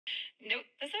Nope,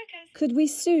 that's okay. Could we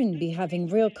soon be having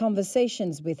real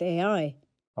conversations with AI?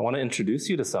 I want to introduce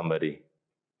you to somebody.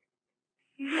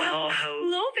 Well,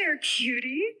 hello there,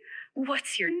 cutie.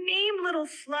 What's your name, little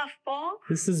fluffball?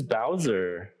 This is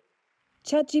Bowser.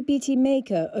 ChatGPT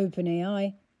maker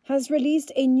OpenAI has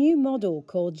released a new model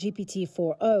called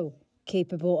GPT-4o,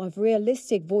 capable of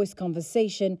realistic voice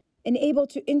conversation and able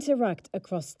to interact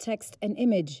across text and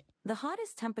image. The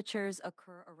hottest temperatures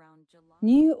occur around July.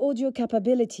 New audio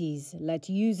capabilities let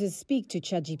users speak to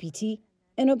ChatGPT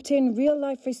and obtain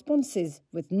real-life responses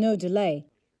with no delay.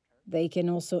 They can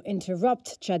also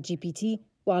interrupt ChatGPT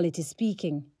while it is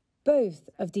speaking. Both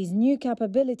of these new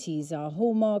capabilities are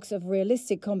hallmarks of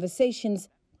realistic conversations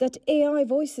that AI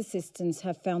voice assistants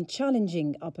have found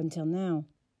challenging up until now.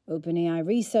 OpenAI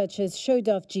researchers showed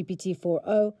off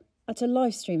GPT-4o at a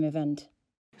livestream event.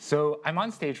 So I'm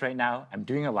on stage right now, I'm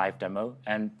doing a live demo,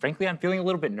 and frankly, I'm feeling a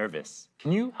little bit nervous.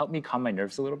 Can you help me calm my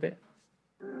nerves a little bit?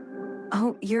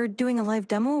 Oh, you're doing a live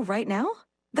demo right now?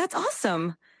 That's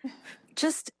awesome.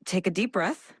 Just take a deep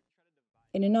breath.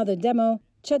 In another demo,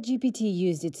 ChatGPT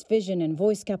used its vision and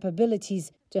voice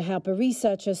capabilities to help a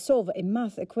researcher solve a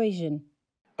math equation.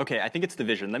 Okay, I think it's the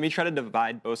vision. Let me try to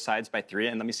divide both sides by 3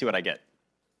 and let me see what I get.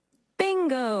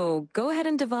 Bingo! Go ahead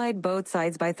and divide both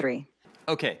sides by 3.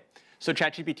 Okay, so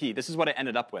ChatGPT, this is what I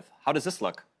ended up with. How does this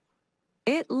look?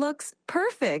 It looks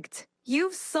perfect.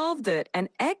 You've solved it, and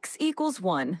x equals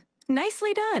 1.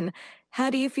 Nicely done. How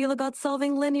do you feel about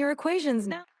solving linear equations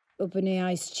now?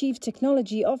 OpenAI's Chief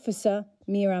Technology Officer,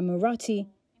 Mira Murati,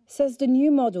 says the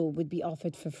new model would be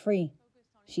offered for free.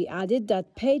 She added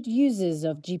that paid users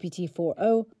of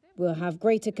GPT-4o will have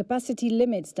greater capacity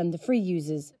limits than the free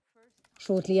users.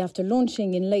 Shortly after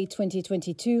launching in late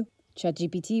 2022,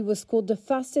 ChatGPT was called the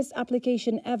fastest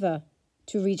application ever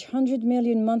to reach 100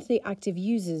 million monthly active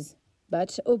users.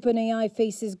 But OpenAI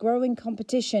faces growing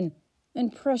competition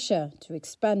and pressure to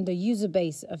expand the user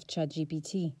base of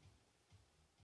ChatGPT.